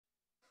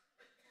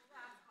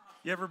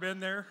You ever been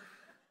there?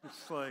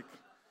 It's like,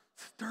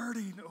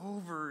 starting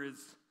over is,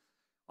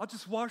 I'll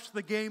just watch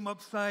the game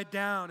upside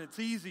down. It's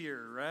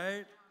easier,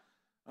 right?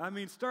 I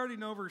mean,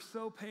 starting over is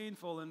so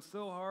painful and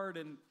so hard.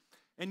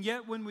 And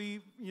yet when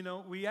we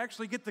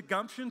actually get the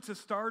gumption to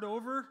start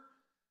over,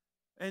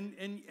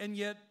 and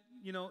yet,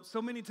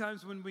 so many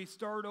times when we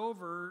start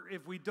over,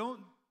 if we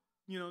don't,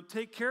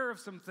 take care of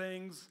some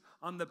things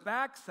on the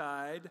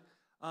backside,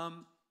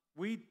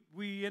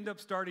 we end up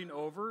starting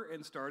over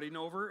and starting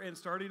over and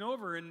starting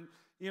over. And,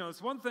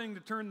 it's one thing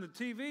to turn the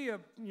TV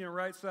up,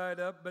 right side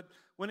up, but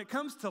when it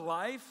comes to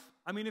life,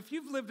 I mean, if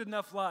you've lived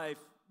enough life,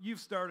 you've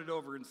started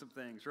over in some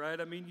things,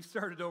 right? I mean, you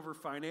started over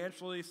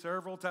financially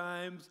several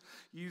times.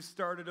 You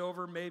started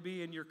over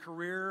maybe in your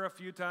career a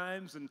few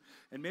times, and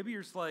maybe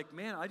you're just like,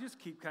 man, I just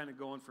keep kind of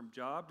going from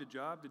job to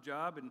job to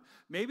job. And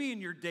maybe in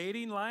your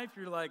dating life,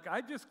 you're like,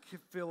 I just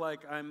feel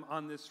like I'm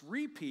on this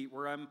repeat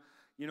where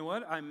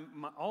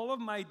all of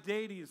my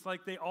dating, it's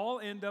like they all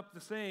end up the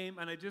same,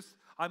 and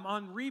I'm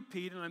on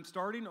repeat, and I'm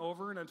starting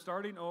over,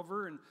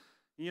 and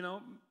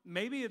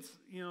maybe it's,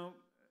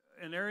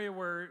 an area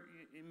where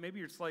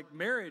maybe it's like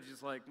marriage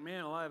is like,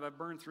 man alive, I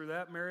burned through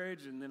that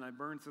marriage, and then I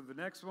burned through the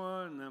next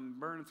one, and I'm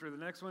burning through the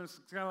next one. It's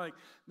kind of like,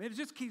 man, it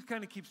just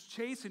keeps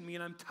chasing me,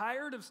 and I'm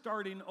tired of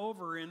starting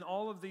over in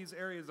all of these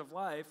areas of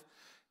life,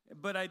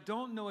 but I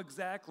don't know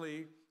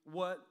exactly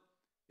what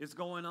is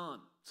going on.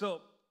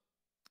 So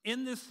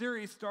in this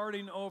series,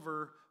 Starting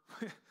Over,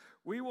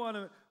 we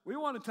want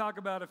to talk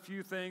about a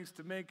few things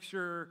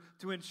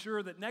to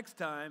ensure that next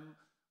time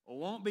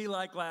won't be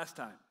like last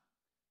time.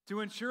 To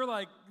ensure,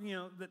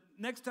 that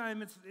next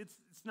time it's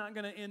not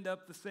going to end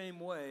up the same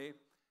way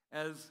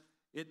as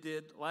it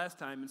did last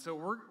time. And so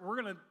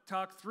we're going to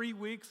talk 3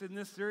 weeks in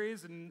this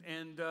series, and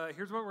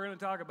here's what we're going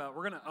to talk about.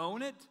 We're going to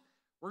own it,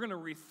 we're going to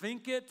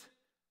rethink it,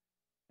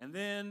 and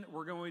then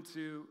we're going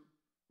to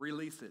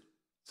release it.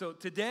 So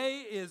today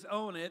is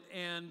Own It,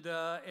 and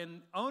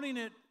owning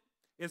it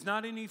is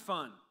not any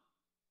fun,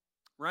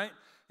 right?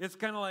 It's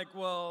kind of like,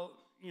 well,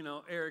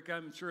 Eric,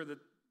 I'm sure that,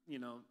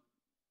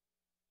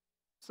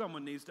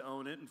 someone needs to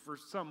own it, and for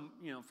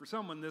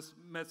someone this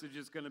message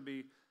is going to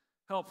be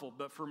helpful.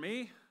 But for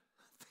me,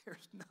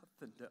 there's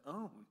nothing to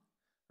own,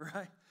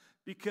 right?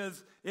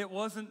 Because it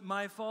wasn't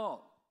my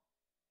fault.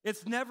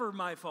 It's never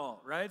my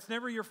fault, right? It's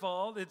never your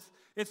fault.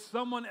 It's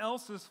someone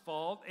else's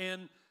fault,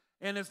 and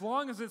as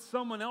long as it's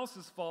someone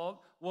else's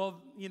fault,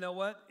 well, you know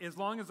what? As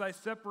long as I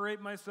separate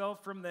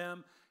myself from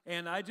them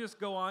and I just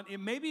go on,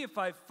 and maybe if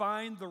I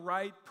find the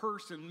right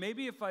person,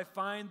 maybe if I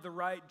find the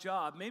right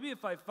job, maybe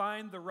if I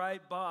find the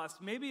right boss,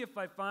 maybe if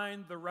I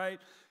find the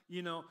right,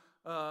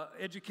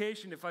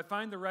 education, if I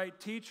find the right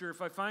teacher,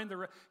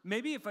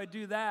 maybe if I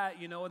do that,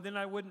 and then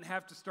I wouldn't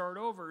have to start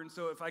over. And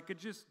so if I could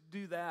just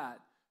do that,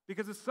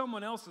 because it's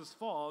someone else's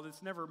fault,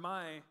 it's never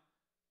my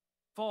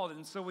fault.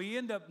 And so we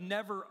end up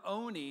never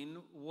owning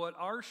what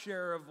our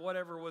share of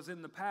whatever was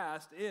in the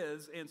past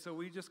is, and so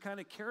we just kind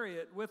of carry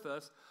it with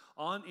us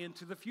on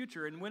into the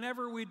future. And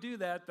whenever we do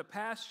that, the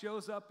past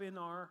shows up in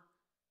our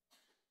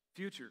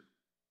future.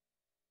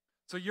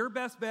 So your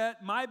best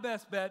bet, my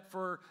best bet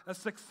for a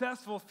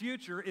successful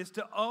future is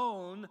to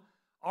own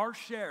our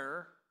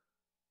share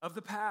of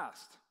the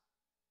past.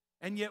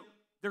 And yet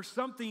there's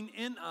something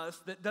in us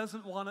that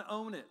doesn't want to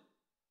own it.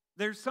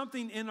 There's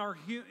something in our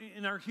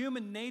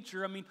human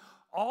nature. I mean,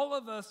 all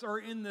of us are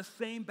in the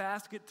same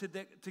basket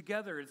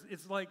together.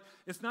 It's like,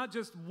 it's not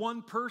just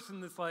one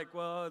person that's like,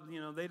 well,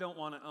 they don't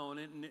want to own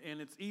it,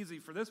 and it's easy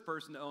for this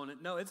person to own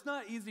it. No, it's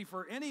not easy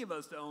for any of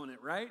us to own it,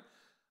 right?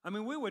 I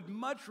mean, we would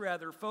much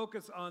rather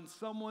focus on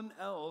someone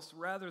else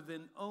rather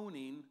than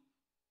owning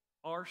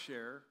our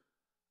share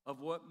of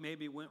what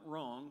maybe went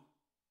wrong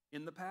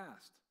in the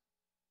past.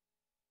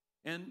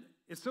 And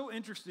it's so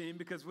interesting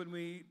because when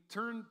we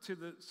turn to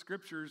the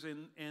scriptures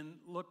and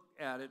look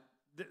at it,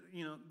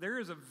 there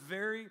is a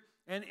very,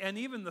 and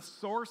even the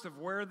source of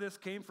where this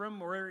came from,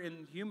 where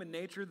in human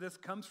nature this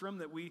comes from,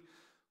 that we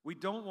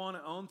don't want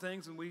to own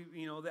things, and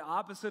the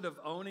opposite of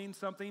owning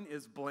something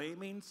is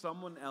blaming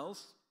someone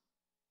else.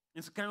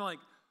 It's kind of like,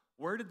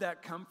 where did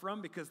that come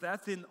from? Because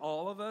that's in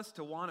all of us,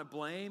 to want to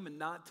blame and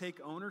not take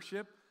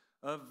ownership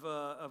of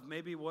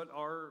maybe what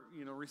our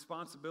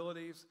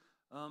responsibilities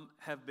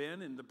have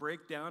been, and the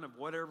breakdown of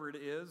whatever it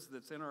is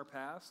that's in our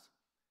past.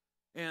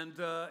 And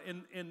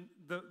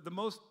the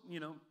most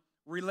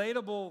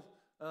relatable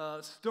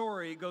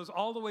story goes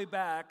all the way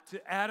back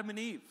to Adam and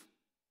Eve.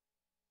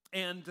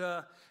 And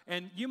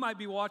you might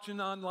be watching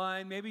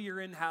online, maybe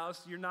you're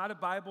in-house, you're not a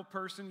Bible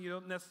person, you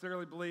don't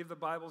necessarily believe the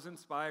Bible's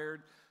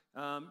inspired,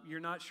 you're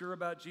not sure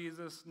about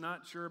Jesus,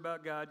 not sure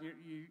about God,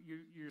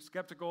 you're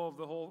skeptical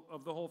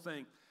of the whole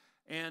thing.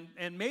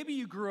 And maybe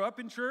you grew up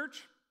in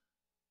church,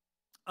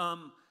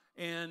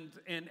 and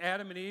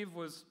Adam and Eve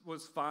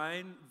was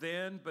fine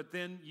then, but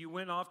then you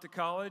went off to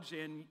college,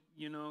 and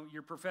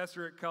your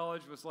professor at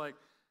college was like,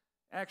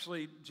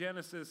 actually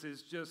Genesis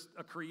is just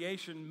a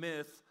creation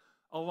myth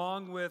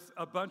along with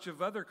a bunch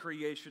of other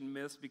creation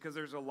myths, because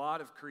there's a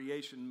lot of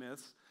creation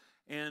myths.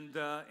 And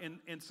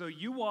so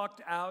you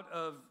walked out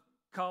of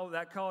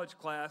that college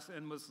class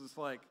and was just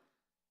like,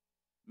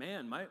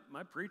 man,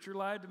 my preacher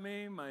lied to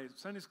me, my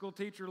Sunday school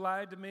teacher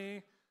lied to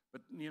me,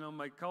 but,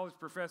 my college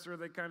professor,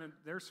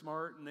 they're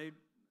smart, and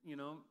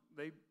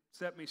they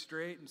set me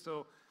straight. And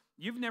so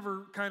you've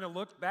never kind of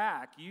looked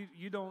back.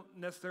 You don't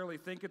necessarily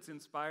think it's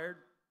inspired.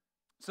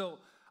 So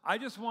I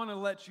just want to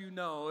let you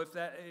know,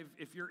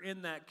 if you're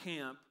in that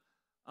camp,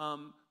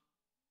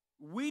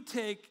 we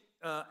take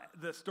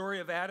the story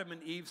of Adam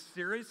and Eve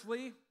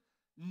seriously,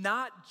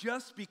 not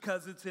just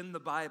because it's in the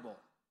Bible,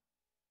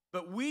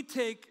 but we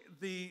take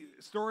the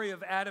story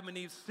of Adam and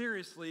Eve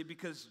seriously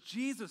because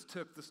Jesus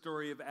took the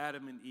story of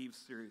Adam and Eve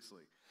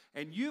seriously.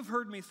 And you've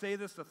heard me say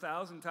this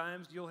 1,000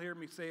 times. You'll hear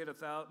me say it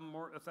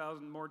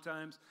 1,000 more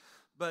times.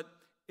 But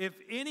if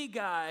any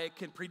guy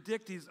can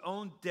predict his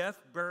own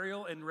death,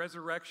 burial, and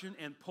resurrection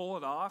and pull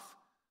it off,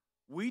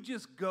 we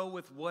just go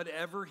with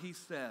whatever he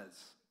says.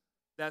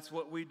 That's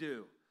what we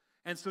do.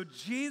 And so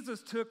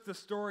Jesus took the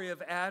story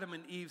of Adam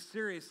and Eve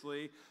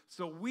seriously,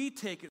 so we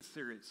take it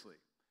seriously.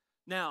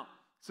 Now,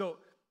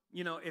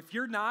 if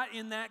you're not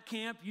in that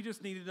camp, you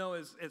just need to know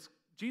as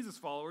Jesus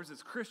followers,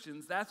 as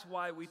Christians, that's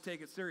why we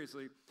take it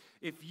seriously.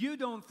 If you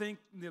don't think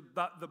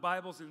the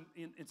Bible's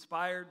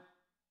inspired,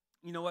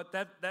 you know what,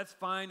 that's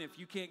fine if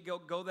you can't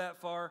go that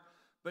far.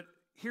 But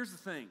here's the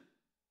thing.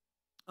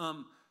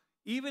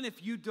 Even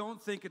if you don't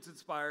think it's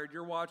inspired,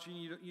 you're watching,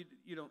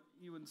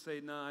 you wouldn't say,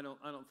 no,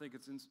 I don't think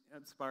it's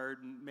inspired,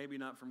 and maybe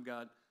not from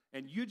God.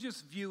 And you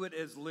just view it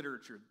as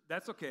literature.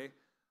 That's okay.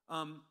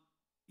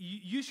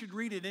 You should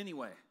read it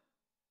anyway.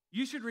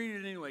 You should read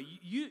it anyway.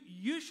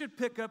 You should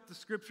pick up the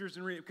scriptures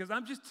and read it, because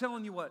I'm just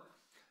telling you what,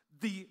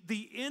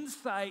 the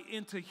insight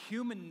into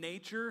human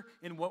nature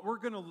and what we're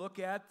going to look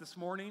at this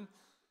morning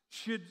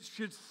should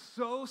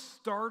so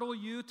startle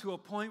you to a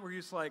point where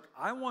you're just like,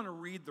 I want to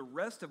read the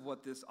rest of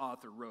what this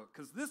author wrote,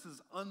 because this is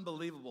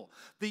unbelievable.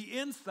 The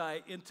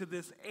insight into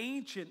this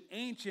ancient,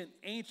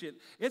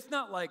 it's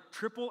not like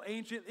triple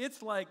ancient,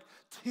 it's like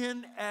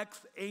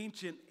 10x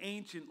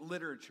ancient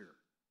literature.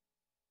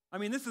 I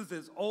mean, this is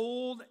as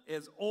old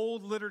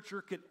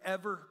literature could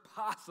ever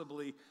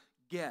possibly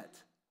get.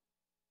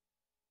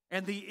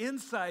 And the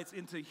insights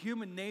into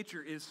human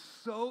nature is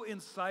so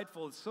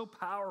insightful, it's so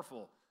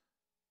powerful.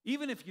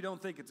 Even if you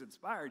don't think it's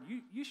inspired,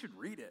 you should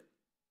read it.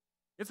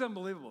 It's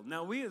unbelievable.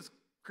 Now, we as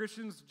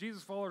Christians,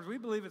 Jesus followers, we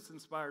believe it's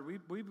inspired.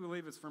 We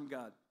believe it's from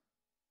God.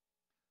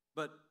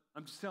 But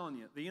I'm just telling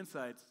you, the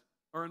insights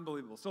are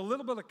unbelievable. So a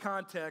little bit of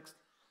context.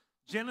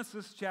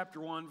 Genesis chapter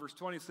 1, verse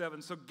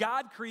 27. So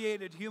God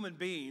created human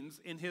beings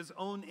in his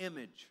own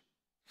image.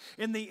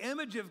 In the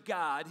image of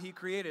God, he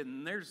created,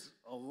 and there's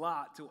a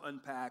lot to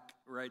unpack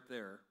right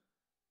there.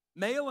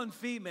 Male and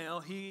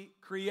female, he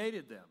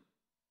created them.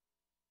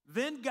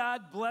 Then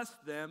God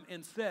blessed them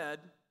and said,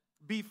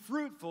 be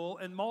fruitful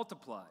and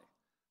multiply.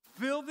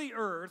 Fill the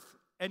earth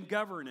and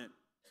govern it.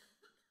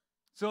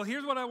 So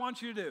here's what I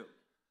want you to do.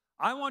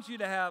 I want you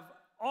to have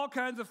all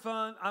kinds of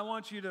fun. I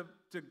want you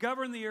to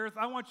govern the earth.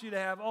 I want you to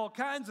have all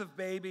kinds of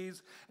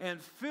babies and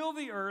fill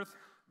the earth,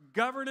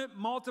 govern it,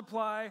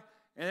 multiply.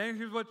 And then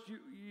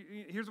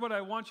here's what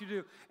I want you to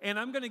do. And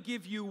I'm going to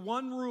give you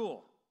one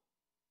rule.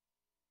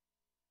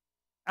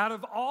 Out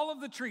of all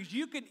of the trees,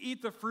 you can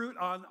eat the fruit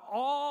on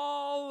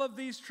all of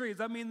these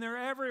trees. I mean, they're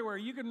everywhere.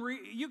 You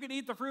can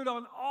eat the fruit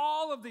on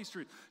all of these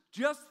trees.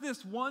 Just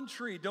this one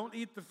tree, don't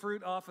eat the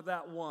fruit off of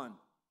that one.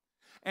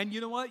 And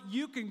you know what?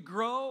 You can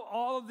grow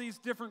all of these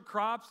different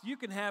crops. You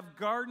can have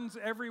gardens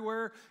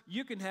everywhere.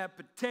 You can have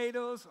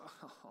potatoes,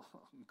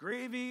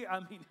 gravy.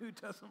 I mean, who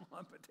doesn't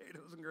want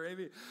potatoes and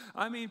gravy?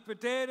 I mean,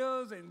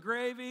 potatoes and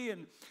gravy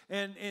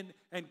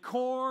and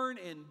corn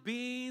and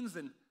beans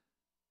and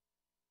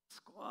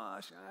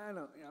squash.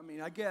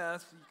 I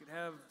guess you could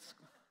have,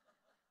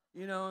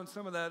 and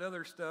some of that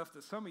other stuff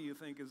that some of you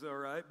think is all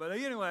right. But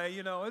anyway,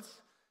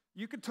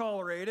 you can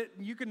tolerate it.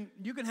 You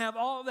can have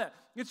all of that.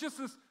 It's just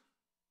this.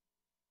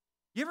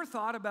 You ever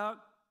thought about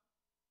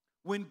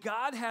when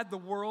God had the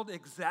world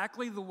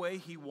exactly the way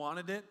he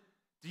wanted it?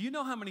 Do you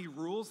know how many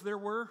rules there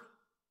were?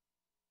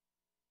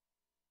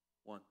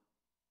 One.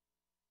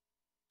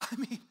 I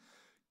mean,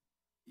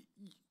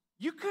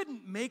 you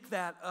couldn't make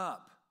that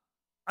up.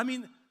 I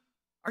mean,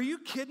 are you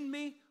kidding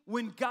me?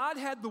 When God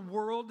had the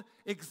world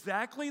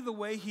exactly the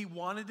way he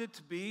wanted it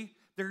to be,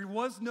 there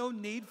was no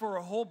need for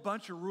a whole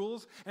bunch of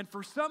rules. And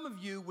for some of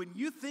you, when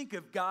you think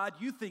of God,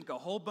 you think a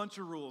whole bunch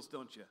of rules,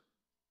 don't you?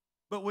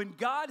 But when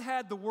God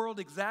had the world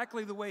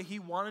exactly the way he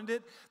wanted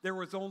it, there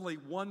was only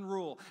one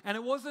rule. And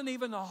it wasn't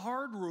even a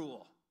hard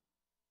rule.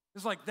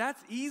 It's like,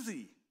 that's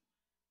easy.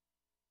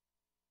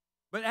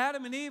 But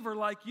Adam and Eve are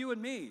like you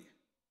and me.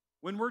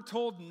 When we're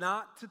told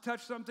not to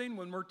touch something,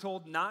 when we're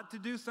told not to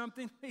do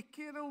something, we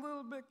get a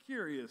little bit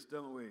curious,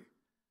 don't we?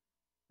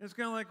 It's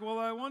kind of like, well,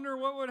 I wonder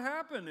what would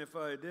happen if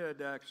I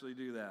did actually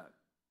do that.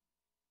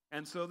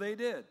 And so they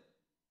did.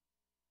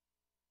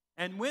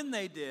 And when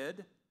they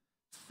did,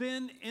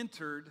 sin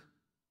entered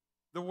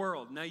the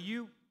world. Now,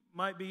 you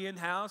might be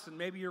in-house and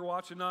maybe you're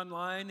watching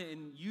online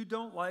and you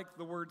don't like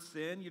the word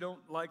sin, you don't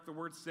like the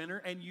word sinner,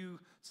 and you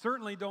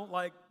certainly don't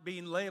like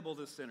being labeled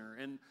a sinner,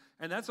 and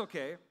that's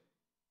okay.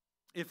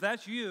 If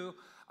that's you,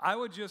 I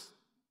would just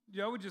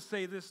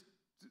say this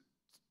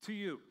to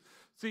you.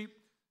 See,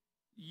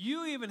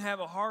 you even have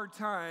a hard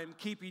time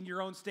keeping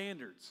your own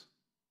standards.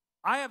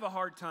 I have a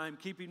hard time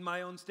keeping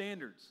my own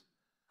standards.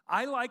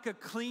 I like a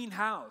clean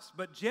house,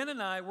 but Jen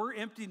and I, we're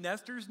empty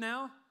nesters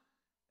now,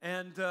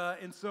 and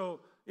so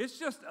it's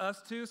just us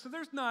two. So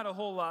there's not a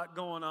whole lot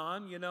going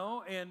on,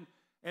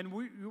 and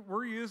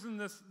we're using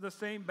the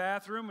same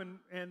bathroom,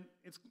 and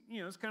it's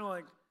it's kind of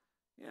like,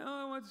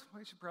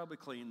 we should probably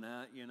clean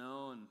that,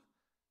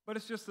 but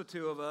it's just the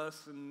two of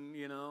us, and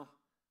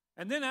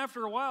and then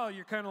after a while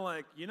you're kind of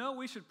like,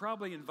 we should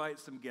probably invite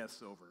some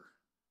guests over,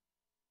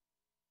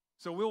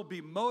 so we'll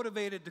be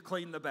motivated to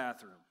clean the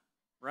bathroom,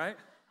 right?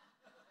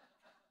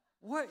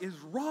 What is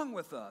wrong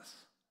with us?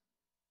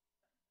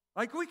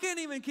 Like, we can't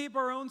even keep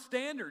our own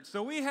standards.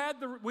 So we had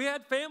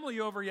family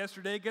over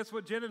yesterday. Guess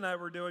what Jen and I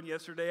were doing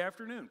yesterday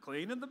afternoon?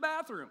 Cleaning the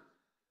bathroom.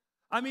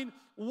 I mean,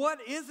 what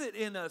is it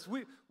in us?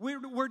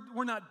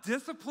 We're not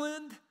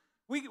disciplined.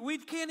 We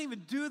can't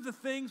even do the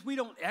things. We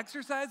don't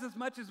exercise as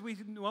much as we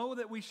know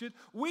that we should.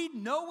 We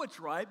know what's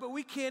right, but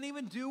we can't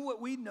even do what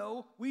we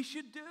know we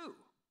should do.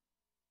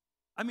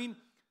 I mean,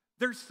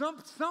 there's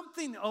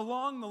something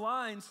along the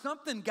line,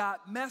 something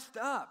got messed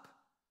up.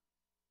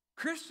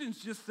 Christians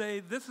just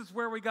say, this is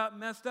where we got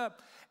messed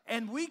up,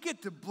 and we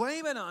get to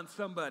blame it on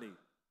somebody.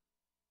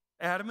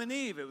 Adam and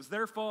Eve, it was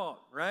their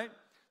fault, right?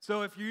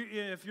 So if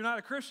you're not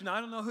a Christian,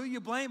 I don't know who you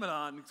blame it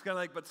on. It's kind of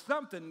like, but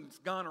something's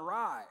gone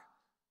awry.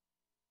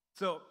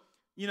 So,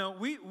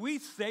 we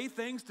say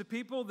things to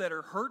people that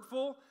are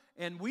hurtful,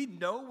 and we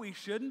know we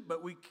shouldn't,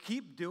 but we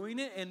keep doing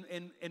it,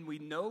 and we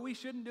know we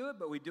shouldn't do it,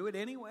 but we do it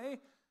anyway.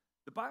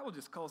 The Bible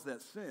just calls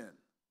that sin.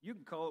 You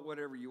can call it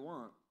whatever you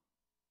want.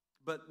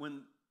 But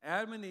when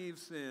Adam and Eve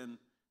sin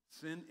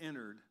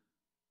entered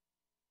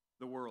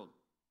the world.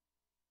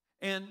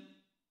 And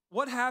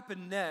what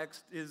happened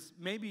next is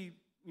maybe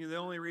the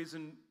only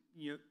reason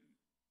you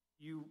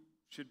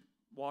should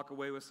walk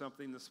away with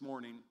something this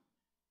morning.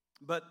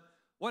 But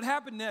what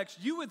happened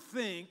next, you would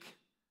think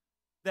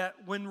that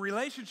when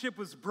relationship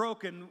was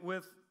broken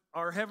with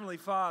our Heavenly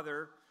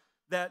Father,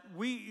 that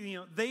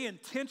they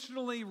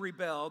intentionally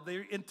rebelled.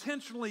 They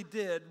intentionally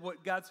did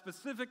what God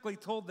specifically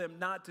told them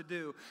not to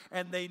do.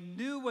 And they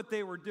knew what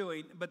they were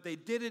doing, but they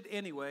did it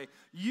anyway.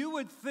 You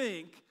would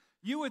think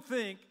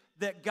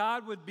that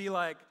God would be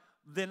like,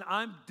 then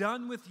I'm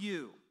done with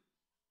you.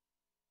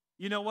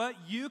 You know what?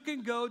 You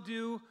can go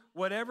do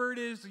whatever it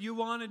is you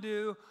want to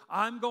do.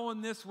 I'm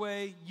going this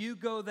way. You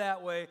go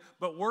that way.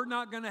 But we're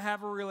not going to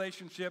have a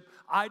relationship.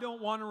 I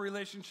don't want a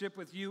relationship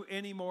with you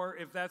anymore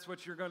if that's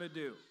what you're going to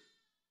do.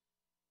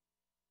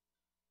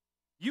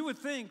 You would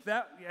think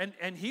that,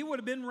 and he would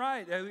have been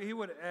right. He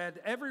would have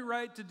had every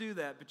right to do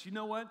that. But you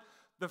know what?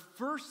 The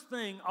first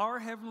thing our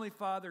Heavenly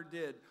Father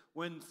did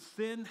when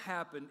sin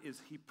happened is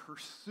he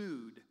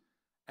pursued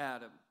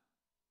Adam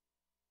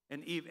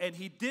and Eve. And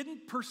he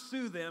didn't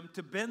pursue them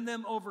to bend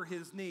them over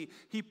his knee.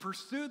 He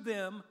pursued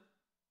them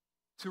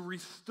to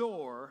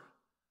restore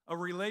a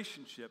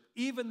relationship,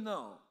 even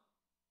though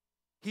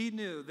he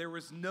knew there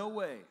was no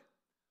way.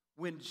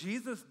 When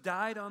Jesus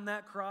died on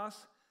that cross,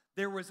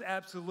 there was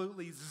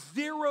absolutely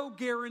zero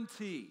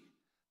guarantee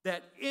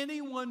that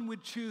anyone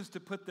would choose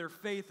to put their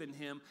faith in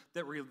him,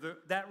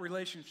 that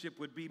relationship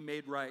would be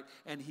made right.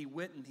 And he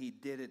went and he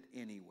did it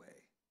anyway.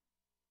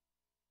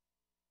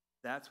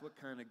 That's what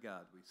kind of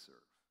God we serve.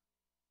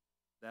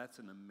 That's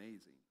an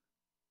amazing,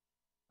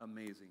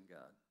 amazing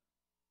God.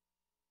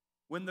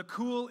 When the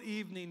cool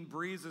evening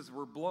breezes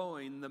were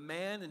blowing, the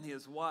man and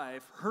his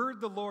wife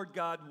heard the Lord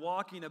God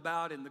walking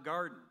about in the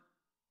garden.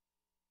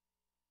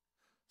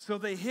 So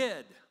they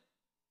hid.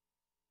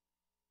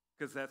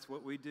 Because that's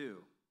what we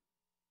do,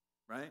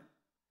 right?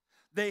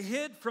 They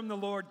hid from the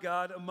Lord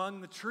God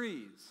among the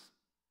trees.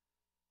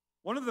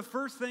 One of the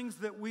first things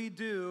that we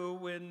do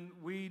when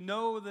we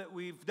know that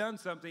we've done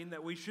something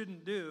that we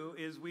shouldn't do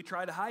is we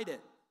try to hide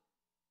it.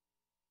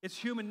 It's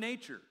human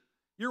nature.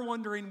 You're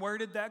wondering, where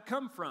did that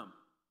come from?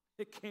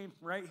 It came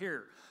right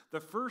here. The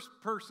first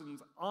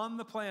persons on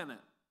the planet,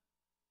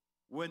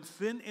 when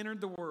sin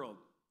entered the world,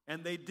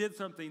 and they did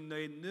something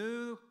they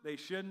knew they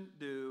shouldn't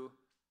do,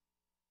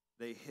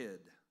 they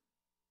hid.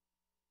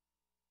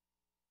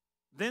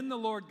 Then the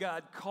Lord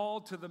God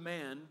called to the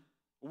man,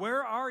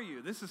 "Where are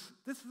you?" This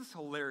is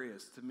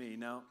hilarious to me.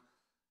 Now,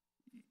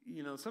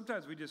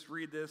 sometimes we just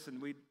read this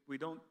and we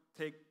don't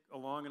take a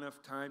long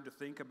enough time to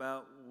think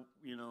about,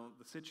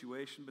 the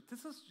situation. But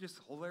this is just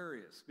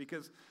hilarious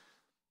because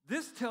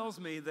this tells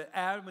me that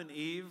Adam and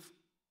Eve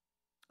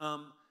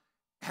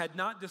had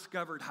not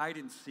discovered hide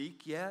and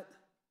seek yet.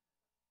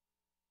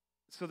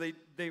 So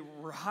they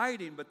were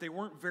hiding, but they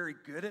weren't very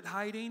good at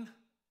hiding.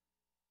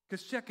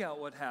 Because check out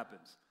what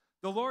happens.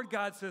 The Lord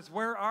God says,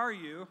 "Where are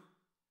you?"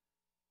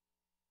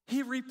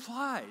 He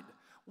replied.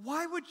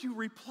 Why would you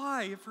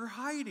reply if you're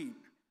hiding?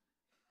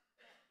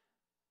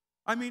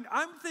 I mean,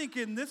 I'm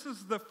thinking this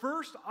is the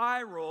first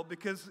eye roll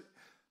because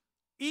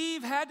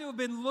Eve had to have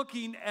been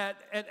looking at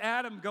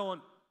Adam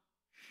going,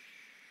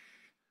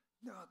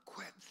 no,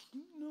 quit,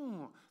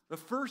 no. The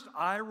first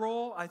eye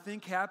roll, I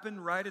think,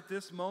 happened right at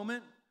this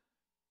moment.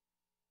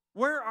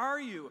 Where are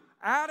you?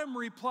 Adam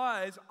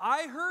replies,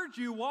 I heard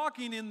you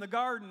walking in the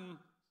garden,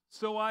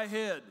 so I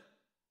hid.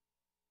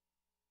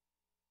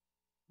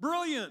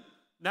 Brilliant.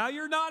 Now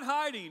you're not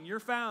hiding, you're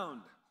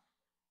found.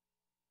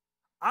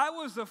 I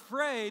was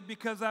afraid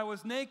because I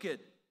was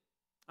naked.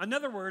 In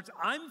other words,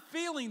 I'm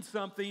feeling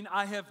something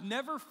I have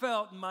never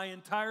felt in my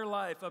entire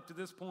life up to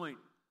this point.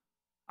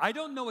 I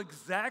don't know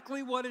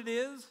exactly what it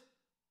is,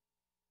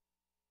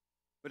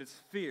 but it's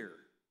fear.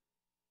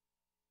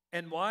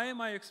 And why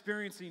am I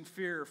experiencing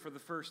fear for the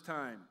first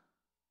time?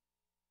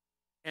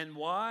 And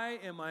why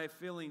am I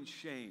feeling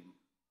shame?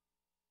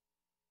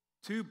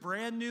 Two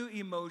brand new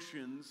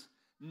emotions,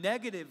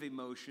 negative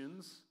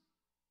emotions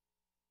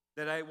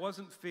that I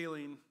wasn't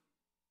feeling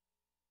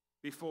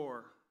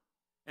before.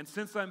 And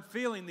since I'm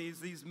feeling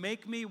these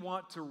make me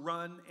want to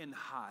run and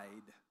hide.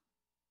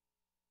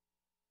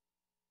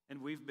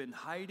 And we've been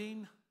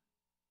hiding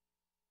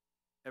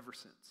ever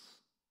since.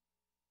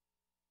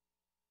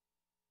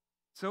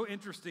 So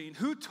interesting.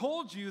 Who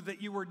told you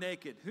that you were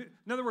naked?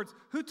 In other words,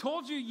 who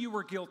told you you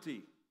were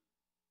guilty?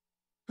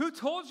 Who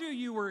told you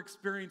you were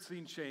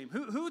experiencing shame?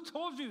 Who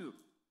told you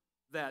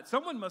that?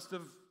 Someone must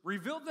have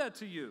revealed that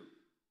to you.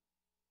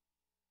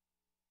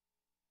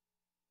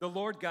 The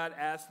Lord God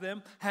asked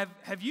them,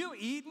 have you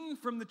eaten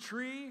from the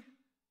tree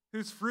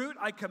whose fruit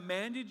I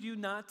commanded you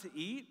not to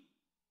eat?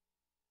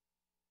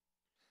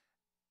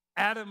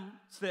 Adam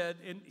said,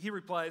 and he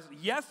replies,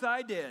 yes,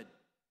 I did.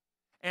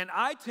 And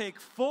I take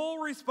full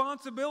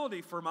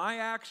responsibility for my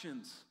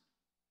actions.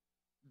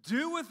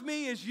 Do with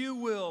me as you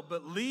will,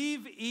 but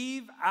leave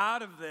Eve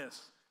out of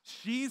this.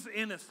 She's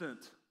innocent.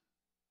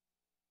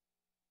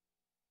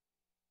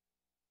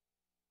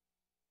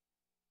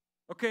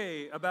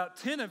 Okay, about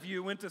 10 of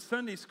you went to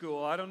Sunday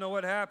school. I don't know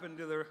what happened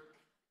to the...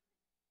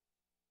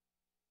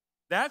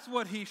 That's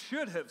what he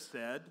should have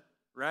said,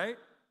 right?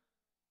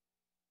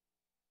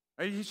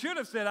 He should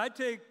have said, I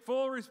take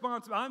full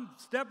responsibility. I'm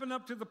stepping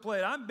up to the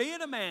plate. I'm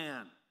being a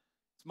man.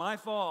 It's my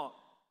fault.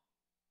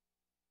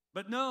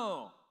 But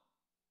no.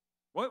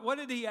 What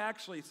did he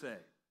actually say?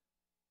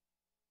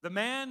 The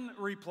man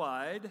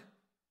replied,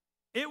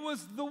 it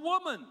was the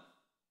woman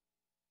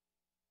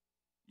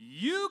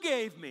you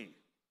gave me.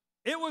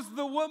 It was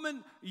the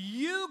woman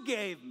you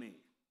gave me.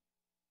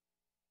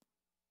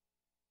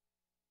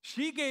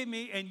 She gave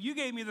me and you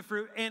gave me the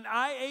fruit and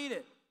I ate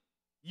it.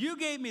 You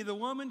gave me the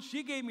woman,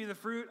 she gave me the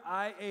fruit,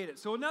 I ate it.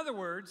 So in other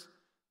words,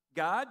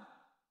 God,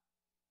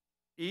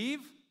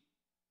 Eve,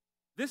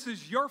 this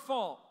is your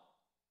fault.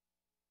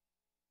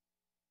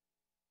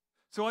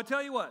 So I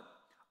tell you what,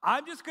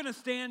 I'm just going to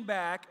stand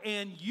back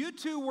and you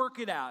two work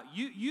it out.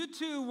 You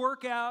two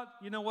work out,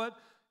 you know what,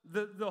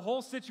 the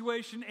whole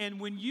situation. And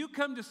when you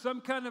come to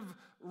some kind of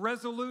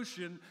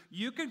resolution,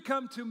 you can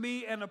come to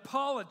me and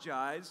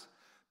apologize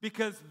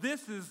because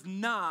this is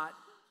not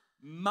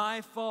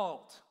my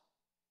fault.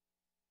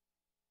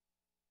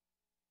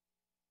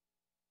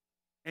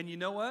 And you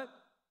know what?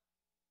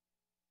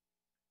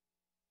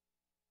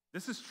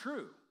 This is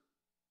true.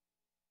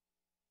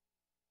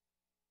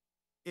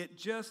 It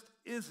just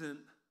isn't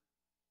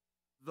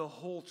the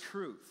whole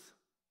truth.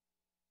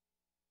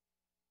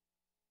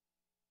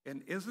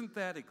 And isn't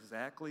that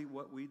exactly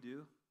what we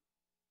do?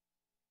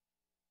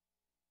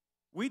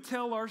 We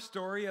tell our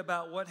story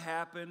about what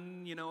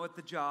happened, at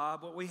the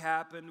job, what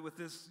happened with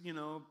this,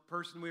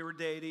 person we were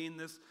dating,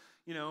 this,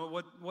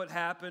 what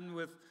happened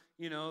with,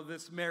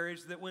 this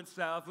marriage that went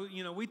south.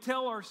 We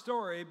tell our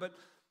story, but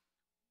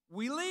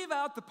we leave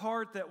out the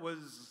part that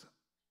was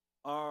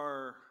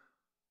our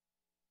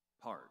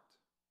part.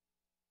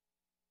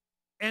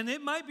 And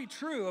it might be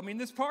true. I mean,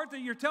 this part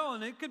that you're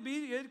telling, it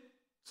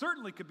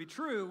certainly could be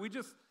true. We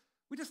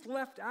just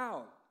left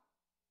out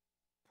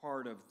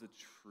part of the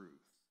truth.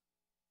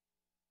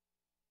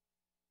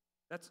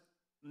 That's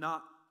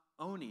not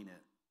owning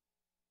it.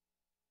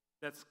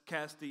 That's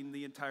casting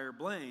the entire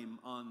blame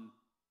on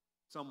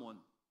someone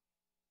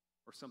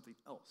or something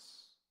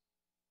else.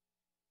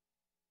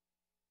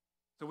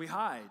 So we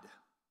hide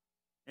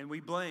and we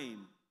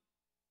blame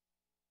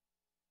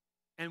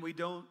and we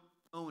don't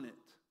own it.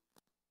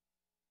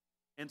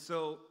 And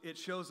so it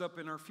shows up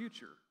in our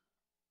future.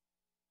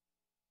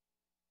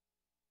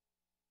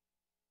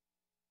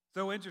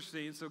 So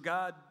interesting. So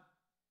God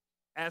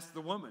asked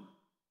the woman,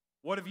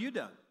 what have you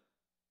done?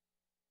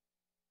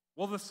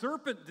 Well, the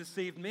serpent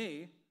deceived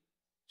me,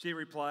 she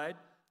replied.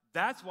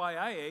 That's why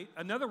I ate.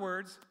 In other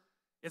words,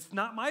 it's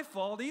not my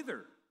fault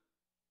either.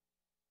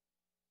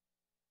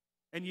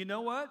 And you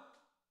know what?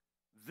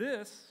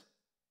 This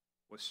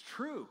was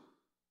true.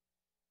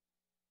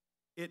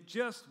 It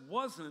just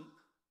wasn't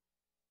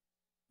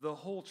the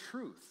whole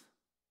truth.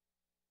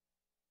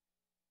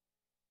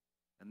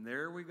 And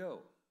there we go.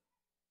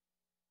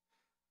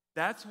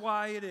 That's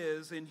why it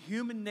is in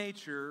human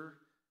nature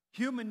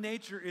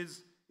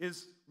is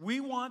is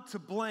we want to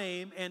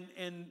blame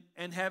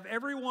and have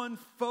everyone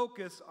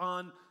focus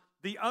on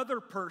the other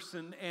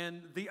person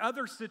and the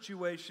other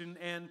situation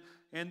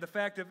and the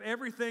fact of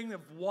everything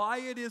of why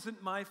it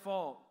isn't my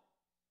fault.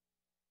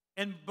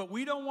 But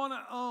we don't want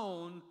to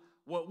own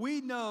what we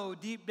know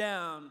deep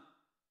down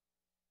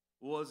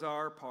was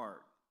our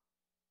part.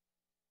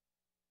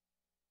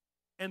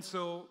 And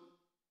so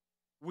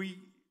we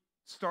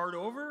start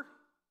over,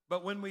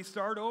 but when we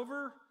start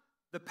over,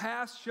 the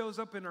past shows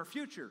up in our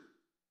future.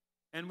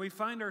 And we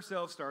find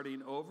ourselves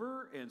starting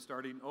over, and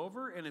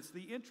it's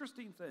the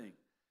interesting thing.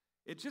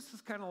 It just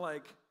is kind of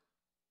like,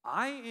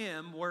 I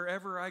am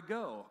wherever I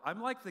go.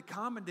 I'm like the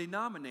common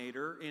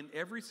denominator in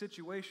every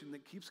situation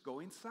that keeps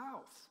going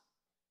south.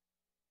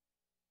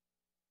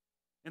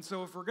 And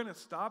so if we're going to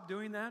stop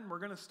doing that and we're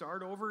going to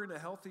start over in a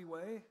healthy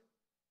way,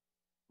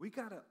 we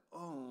got to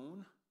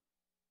own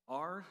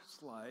our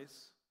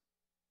slice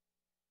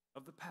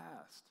of the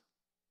past.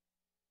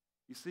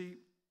 You see,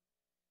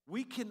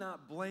 we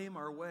cannot blame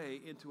our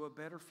way into a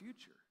better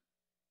future.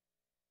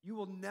 You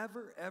will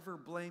never, ever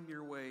blame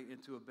your way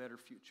into a better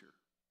future.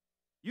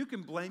 You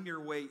can blame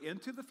your way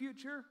into the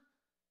future,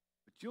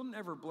 but you'll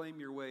never blame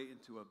your way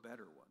into a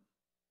better one.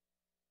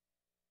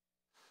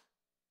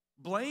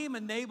 Blame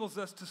enables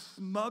us to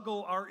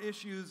smuggle our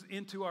issues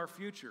into our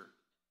future.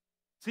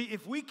 See,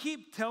 if we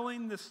keep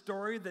telling the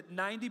story that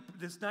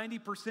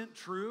 90%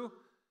 true,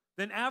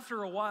 then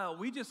after a while,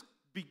 we just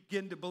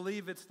begin to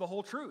believe it's the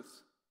whole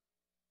truth,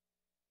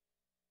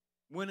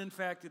 when in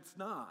fact it's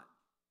not.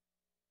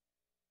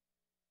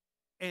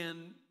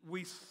 And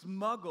we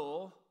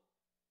smuggle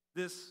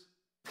this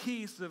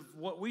piece of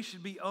what we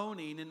should be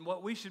owning and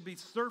what we should be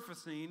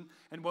surfacing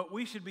and what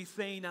we should be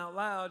saying out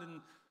loud,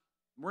 and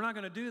we're not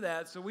going to do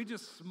that, so we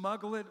just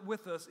smuggle it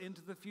with us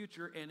into the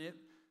future, and it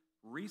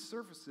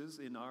resurfaces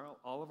in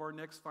all of our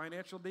next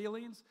financial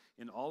dealings,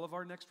 in all of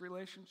our next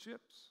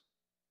relationships,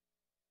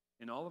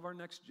 in all of our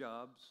next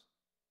jobs.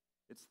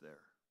 It's there.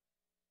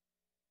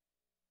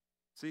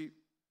 See,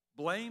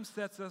 blame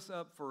sets us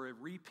up for a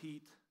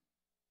repeat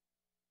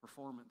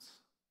performance.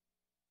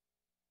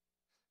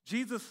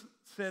 Jesus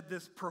said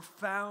this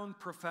profound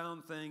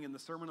thing in the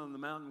Sermon on the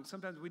Mount, and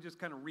sometimes we just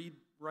kind of read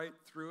right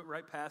through it,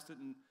 right past it,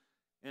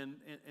 and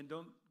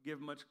don't give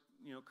much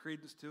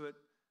credence to it.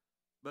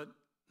 But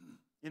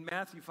in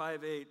Matthew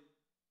 5:8,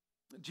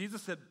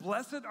 Jesus said,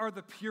 "Blessed are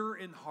the pure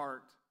in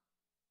heart,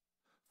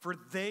 for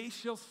they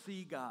shall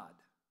see God."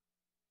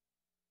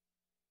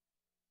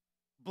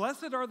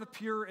 Blessed are the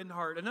pure in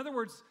heart. In other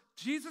words,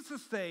 Jesus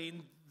is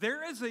saying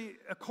there is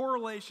a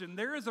correlation,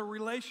 there is a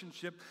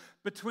relationship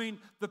between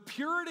the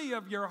purity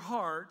of your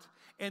heart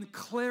and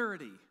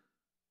clarity.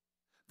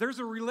 There's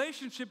a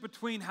relationship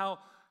between how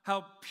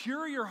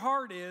pure your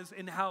heart is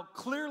and how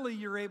clearly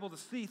you're able to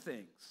see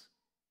things.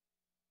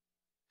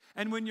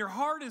 And when your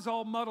heart is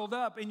all muddled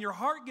up, and your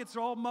heart gets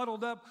all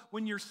muddled up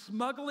when you're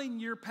smuggling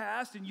your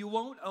past and you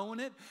won't own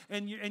it,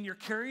 and you're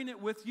carrying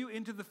it with you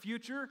into the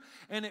future,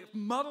 and it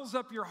muddles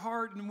up your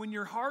heart, and when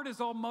your heart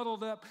is all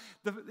muddled up,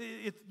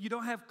 you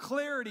don't have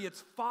clarity,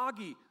 it's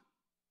foggy.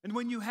 And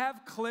when you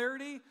have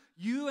clarity,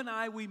 you and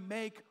I, we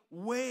make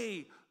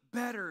way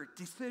better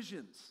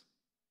decisions.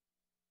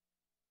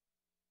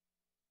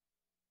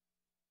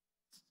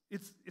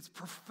 It's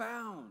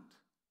profound.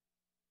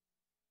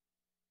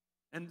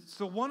 And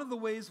so one of the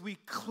ways we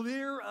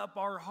clear up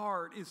our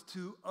heart is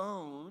to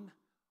own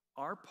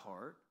our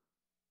part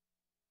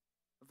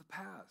of the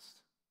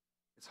past,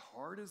 as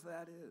hard as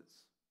that is.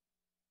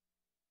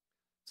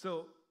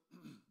 So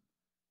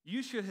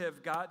you should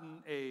have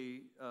gotten a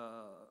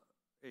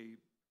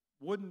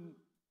wooden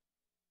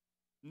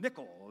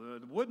nickel,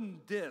 a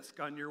wooden disc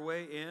on your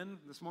way in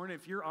this morning.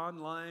 If you're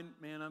online,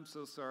 man, I'm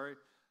so sorry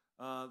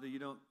that you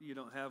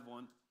don't have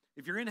one.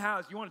 If you're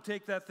in-house, you want to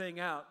take that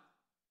thing out.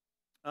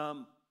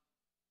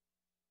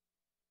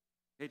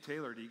 Hey,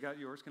 Taylor, do you got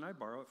yours? Can I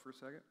borrow it for a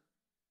second?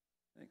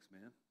 Thanks,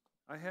 man.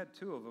 I had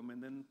two of them,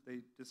 and then they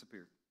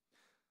disappeared.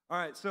 All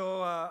right,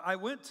 so I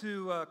went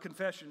to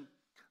confession.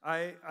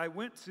 I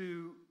went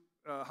to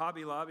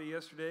Hobby Lobby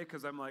yesterday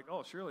because I'm like,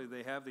 oh, surely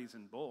they have these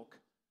in bulk.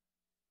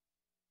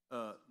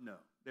 No,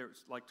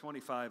 there's like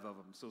 25 of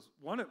them. So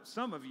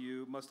some of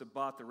you must have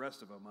bought the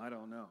rest of them. I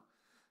don't know.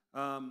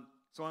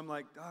 So I'm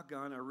like,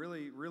 doggone, I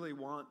really, really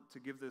want to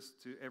give this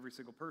to every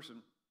single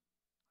person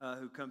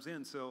who comes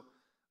in. So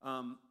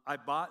I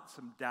bought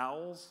some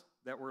dowels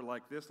that were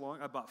like this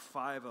long. I bought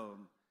 5 of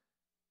them.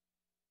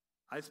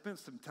 I spent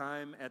some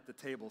time at the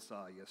table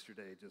saw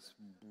yesterday, just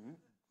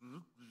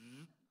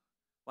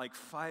like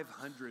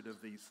 500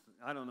 of these.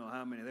 I don't know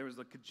how many. There was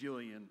a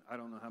cajillion. I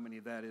don't know how many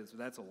that is, but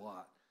that's a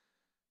lot.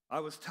 I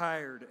was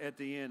tired at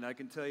the end, I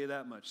can tell you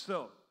that much.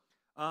 So,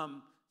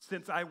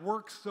 since I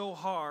work so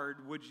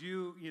hard, would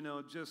you,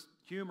 just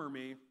humor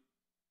me?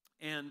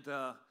 And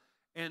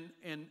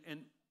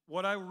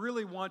what I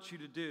really want you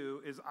to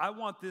do is I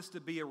want this to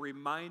be a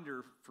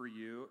reminder for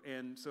you.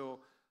 And so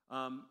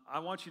I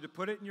want you to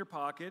put it in your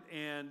pocket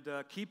and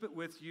keep it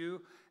with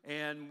you.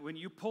 And when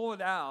you pull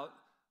it out,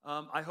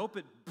 I hope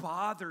it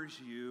bothers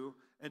you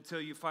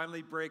until you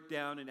finally break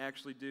down and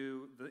actually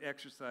do the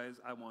exercise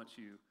I want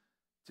you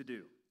to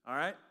do. All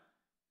right?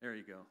 There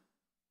you go.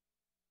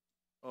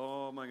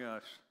 Oh my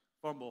gosh.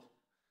 Fumble.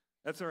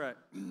 That's all right.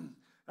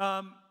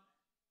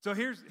 So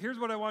here's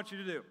what I want you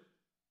to do.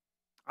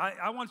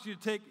 I want you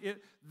to take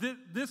it.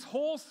 This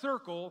whole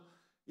circle,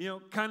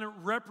 kind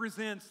of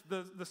represents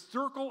the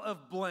circle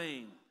of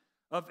blame,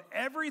 of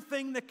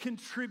everything that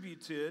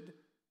contributed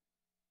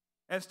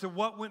as to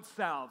what went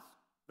south,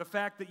 the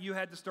fact that you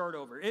had to start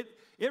over.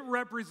 It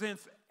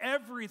represents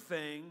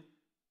everything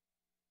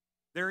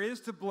there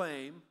is to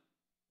blame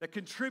that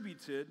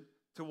contributed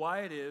to why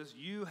it is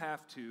you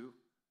have to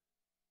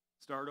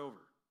start over.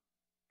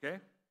 Okay?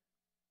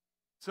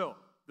 So,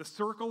 the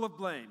circle of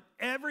blame,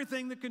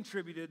 everything that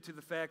contributed to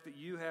the fact that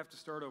you have to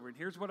start over. And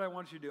here's what I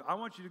want you to do. I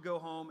want you to go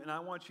home and I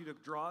want you to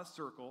draw a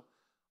circle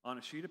on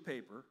a sheet of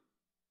paper.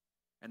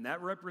 And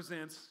that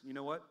represents,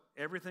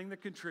 everything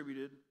that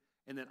contributed.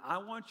 And then I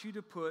want you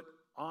to put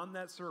on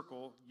that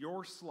circle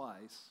your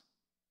slice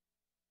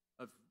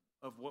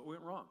of what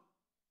went wrong.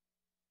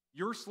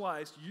 Your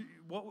slice,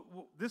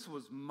 this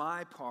was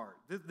my part.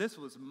 This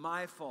was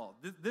my fault.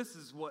 This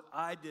is what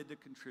I did to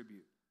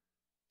contribute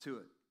to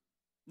it.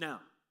 Now,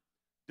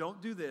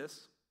 don't do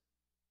this,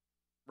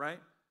 right?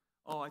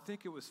 Oh, I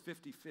think it was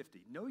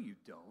 50-50. No, you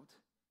don't.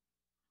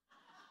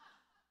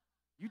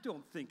 You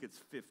don't think it's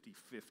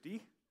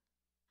 50-50,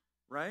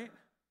 right?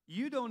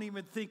 You don't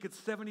even think it's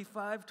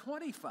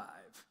 75-25.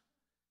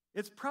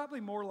 It's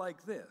probably more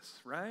like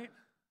this, right?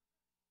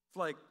 It's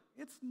like,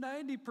 it's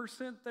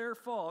 90% their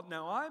fault.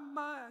 Now,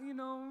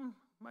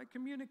 my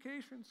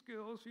communication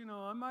skills,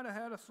 I might have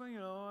had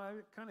I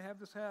kind of have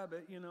this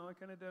habit, I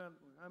kind of done,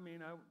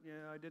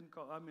 I didn't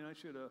call, I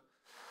should have.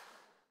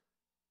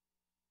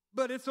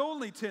 But it's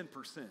only 10%,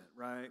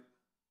 right?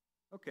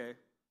 Okay.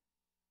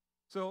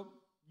 So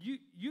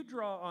you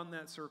draw on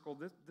that circle,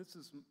 this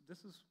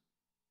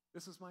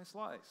is my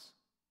slice.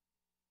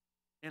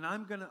 And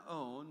I'm going to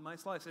own my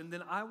slice. And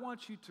then I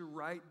want you to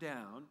write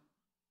down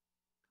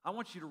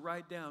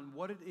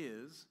what it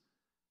is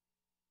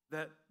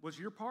that was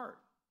your part.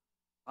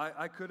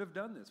 I could have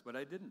done this, but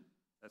I didn't.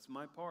 That's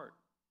my part.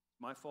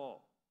 My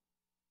fault.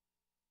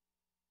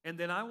 And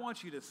then I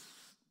want you to,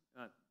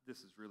 this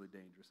is really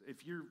dangerous.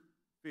 If you're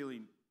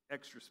feeling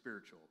extra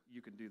spiritual,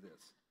 you can do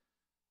this.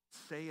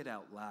 Say it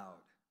out loud.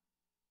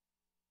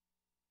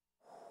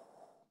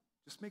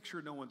 Just make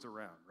sure no one's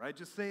around, right?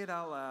 Just say it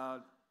out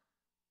loud.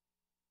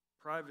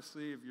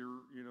 Privacy of your,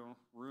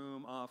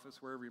 room,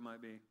 office, wherever you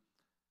might be.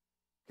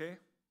 Okay?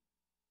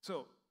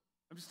 So,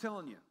 I'm just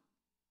telling you.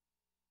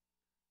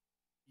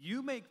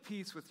 You make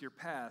peace with your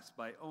past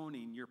by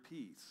owning your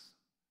piece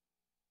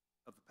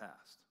of the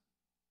past.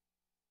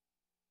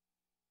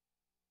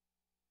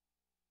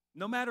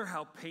 No matter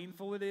how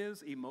painful it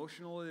is,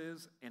 emotional it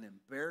is, and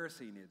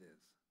embarrassing it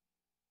is.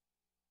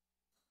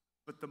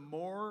 But the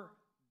more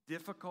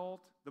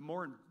difficult,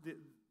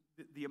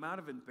 the amount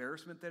of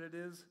embarrassment that it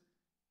is,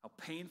 how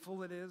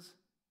painful it is,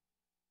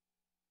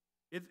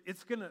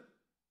 it's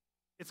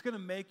gonna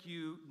make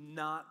you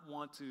not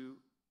want to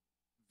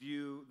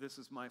view this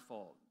as my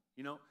fault.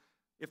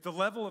 If the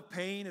level of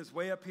pain is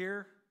way up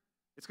here,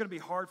 it's going to be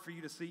hard for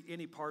you to see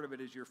any part of it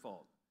as your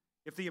fault.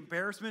 If the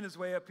embarrassment is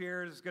way up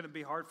here, it's going to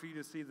be hard for you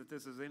to see that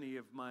this is any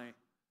of my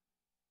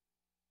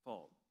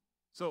fault.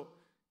 So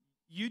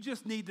you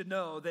just need to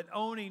know that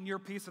owning your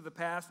piece of the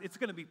past, it's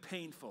going to be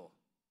painful.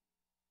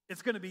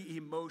 It's going to be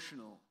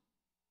emotional.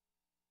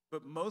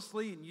 But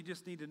mostly, and you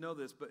just need to know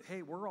this, but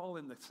hey, we're all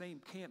in the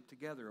same camp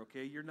together,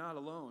 okay? You're not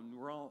alone.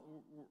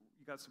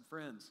 You got some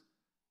friends.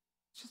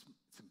 It's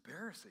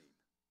embarrassing.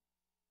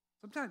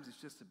 Sometimes it's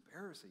just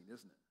embarrassing,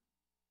 isn't it?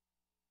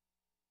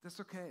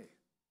 That's okay.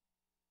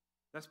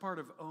 That's part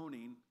of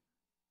owning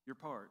your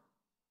part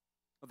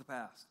of the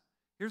past.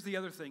 Here's the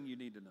other thing you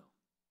need to know.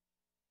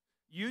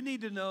 You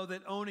need to know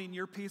that owning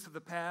your piece of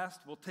the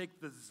past will take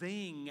the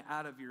zing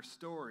out of your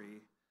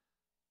story.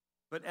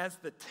 But as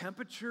the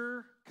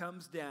temperature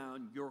comes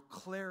down, your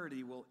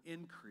clarity will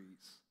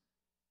increase,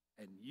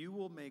 and you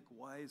will make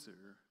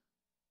wiser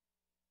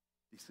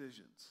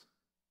decisions.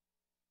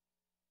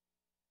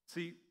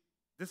 See,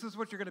 this is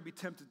what you're going to be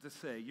tempted to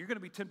say. You're going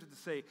to be tempted to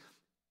say,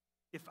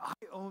 if I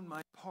own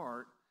my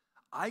part,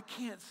 I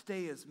can't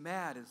stay as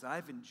mad as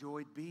I've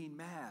enjoyed being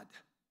mad.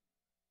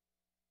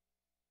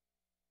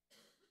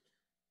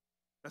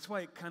 That's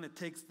why it kind of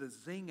takes the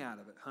zing out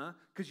of it, huh?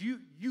 Because you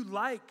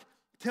like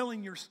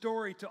telling your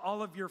story to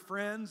all of your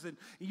friends, and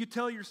you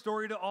tell your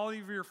story to all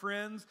of your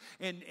friends,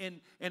 and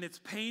it's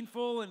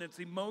painful and it's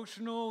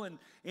emotional, and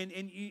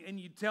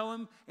you tell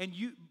them,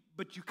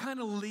 but you kind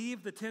of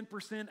leave the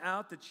 10%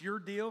 out that's your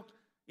deal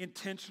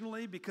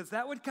intentionally, because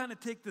that would kind of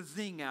take the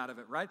zing out of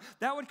it, right?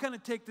 That would kind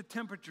of take the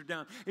temperature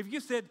down. If you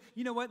said,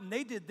 you know what, and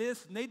they did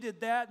this, and they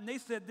did that, and they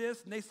said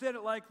this, and they said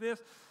it like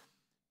this,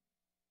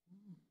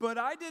 but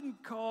I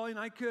didn't call, and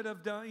I could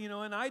have done,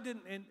 and I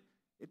didn't, and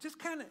it just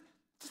kind of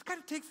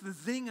takes the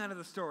zing out of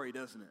the story,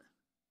 doesn't it?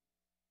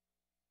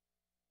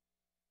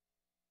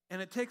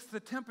 And it takes the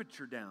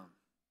temperature down.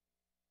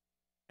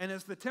 And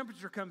as the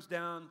temperature comes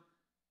down,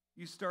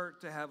 you start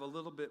to have a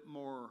little bit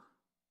more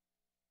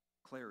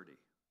clarity.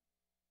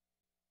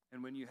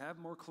 And when you have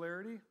more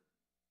clarity,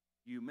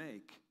 you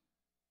make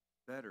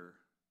better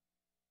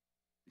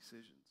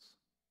decisions.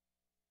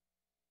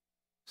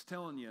 Just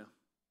telling you,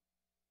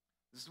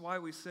 this is why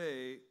we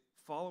say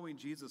following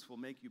Jesus will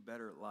make you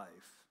better at life.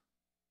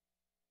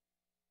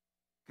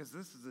 Because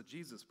this is a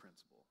Jesus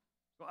principle.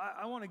 So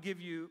I want to give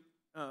you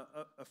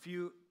a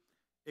few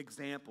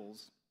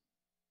examples,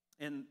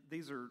 and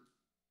these are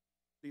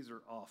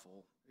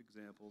awful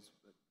examples,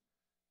 but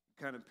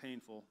kind of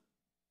painful.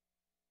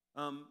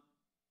 I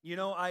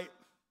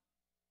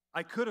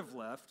could have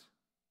left,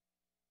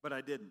 but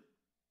I didn't.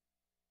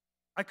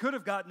 I could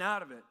have gotten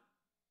out of it,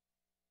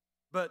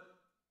 but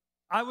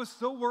I was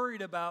so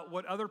worried about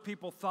what other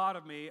people thought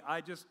of me,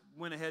 I just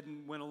went ahead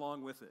and went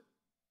along with it.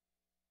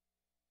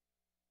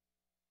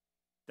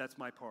 That's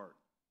my part.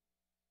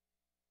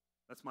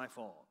 That's my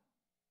fault.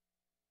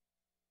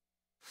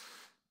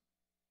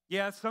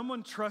 Yeah,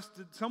 someone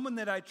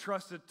that I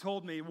trusted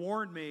told me,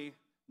 warned me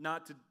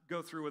not to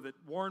go through with it,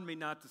 warned me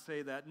not to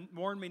say that,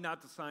 warned me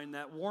not to sign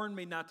that, warned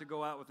me not to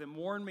go out with them,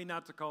 warned me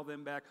not to call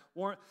them back.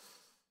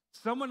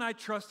 Someone I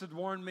trusted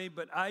warned me,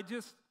 but I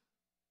just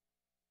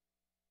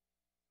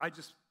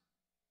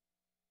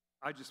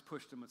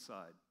pushed them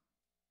aside.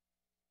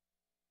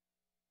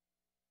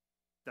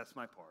 That's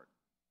my part.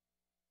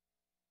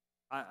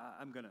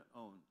 I'm going to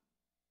own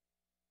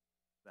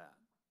that.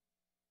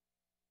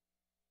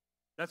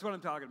 That's what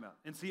I'm talking about.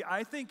 And see,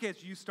 I think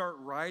as you start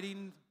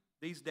writing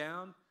these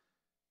down,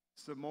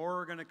 some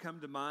more are going to come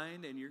to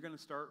mind, and you're going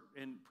to start,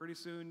 and pretty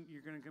soon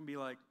you're going to be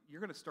like, you're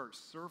going to start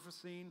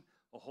surfacing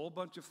a whole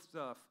bunch of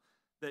stuff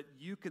that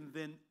you can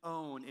then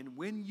own. And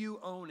when you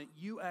own it,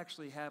 you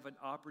actually have an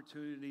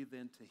opportunity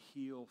then to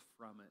heal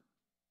from it.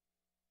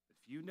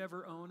 If you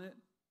never own it,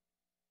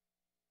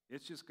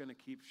 it's just going to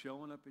keep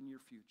showing up in your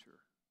future.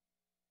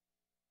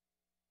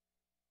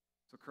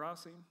 So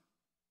crossing,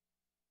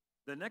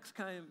 the next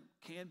time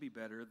can be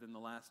better than the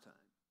last time.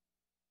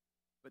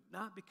 But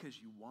not because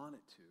you want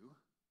it to.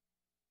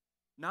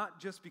 Not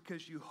just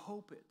because you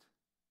hope it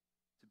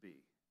to be.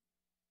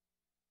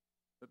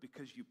 But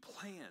because you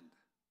planned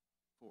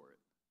for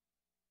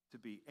it to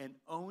be. And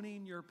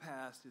owning your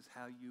past is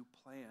how you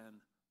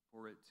plan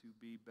for it to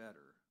be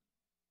better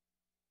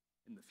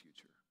in the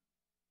future.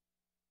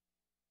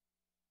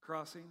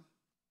 Crossing,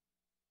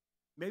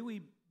 may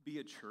we be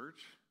a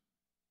church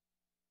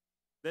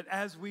that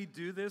as we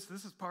do this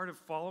is part of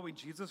following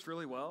Jesus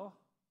really well.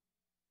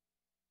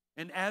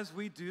 And as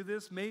we do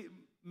this, may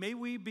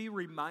we be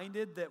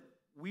reminded that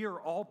we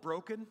are all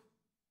broken.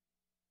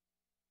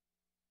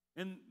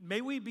 And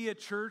may we be a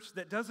church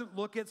that doesn't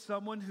look at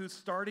someone who's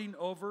starting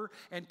over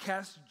and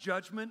cast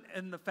judgment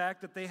in the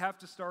fact that they have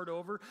to start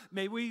over.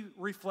 May we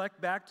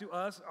reflect back to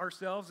us,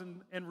 ourselves,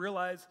 and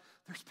realize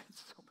there's been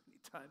so many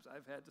times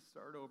I've had to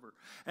start over.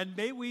 And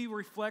may we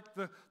reflect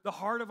the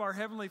heart of our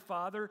Heavenly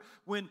Father.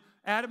 When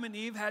Adam and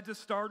Eve had to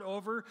start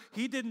over,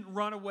 He didn't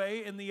run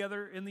away in the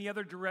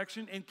other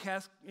direction and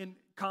cast in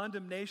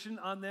condemnation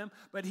on them,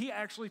 but He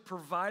actually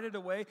provided a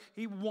way.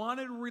 He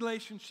wanted a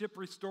relationship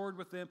restored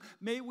with them.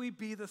 May we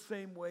be the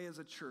same way as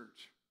a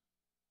church.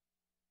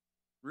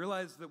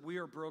 Realize that we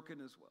are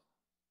broken as well.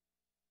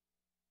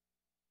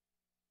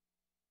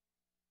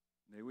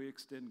 May we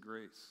extend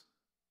grace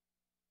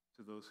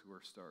to those who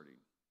are starting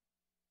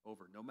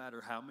over, no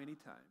matter how many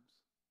times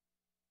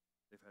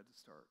they've had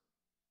to start.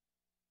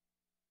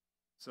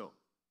 So,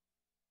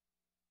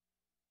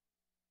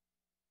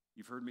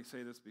 you've heard me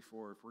say this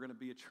before. If we're going to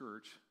be a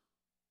church,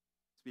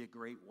 let's be a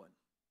great one.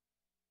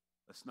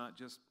 Let's not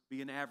just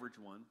be an average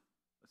one.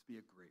 Let's be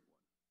a great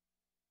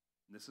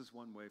one. And this is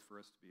one way for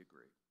us to be a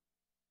great.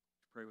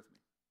 Pray with me.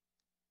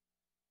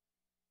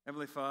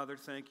 Heavenly Father,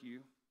 thank you.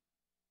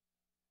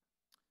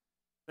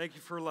 Thank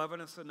you for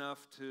loving us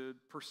enough to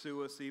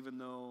pursue us even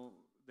though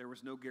there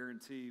was no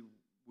guarantee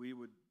we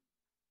would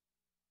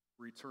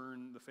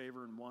return the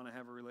favor and want to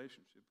have a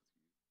relationship with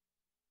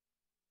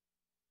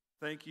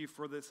you. Thank you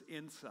for this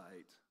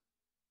insight.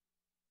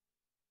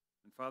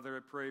 And Father, I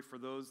pray for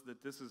those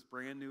that this is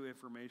brand new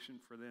information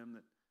for them,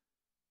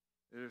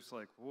 that it's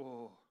like,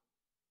 whoa.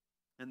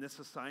 And this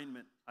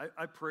assignment,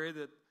 I pray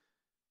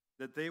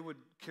that they would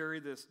carry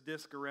this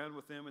disc around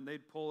with them and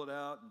they'd pull it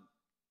out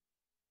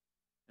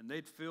and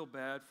they'd feel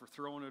bad for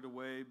throwing it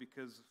away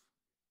because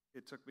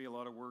it took me a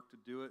lot of work to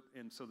do it.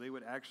 And so they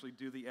would actually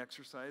do the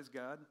exercise,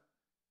 God.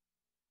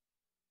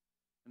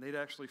 And they'd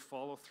actually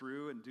follow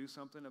through and do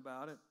something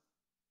about it.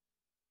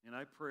 And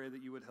I pray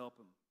that you would help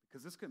them,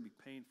 because it's going to be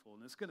painful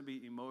and it's going to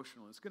be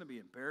emotional. It's going to be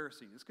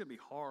embarrassing. It's going to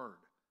be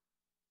hard.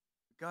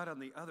 But God, on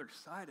the other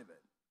side of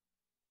it,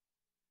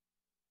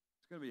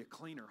 it's going to be a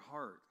cleaner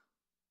heart.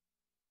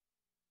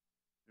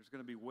 There's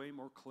going to be way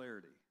more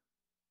clarity.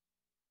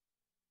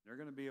 They're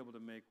going to be able to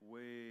make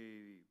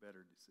way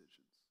better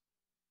decisions.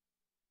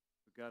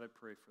 But God, I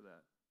pray for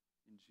that.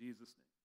 In Jesus' name.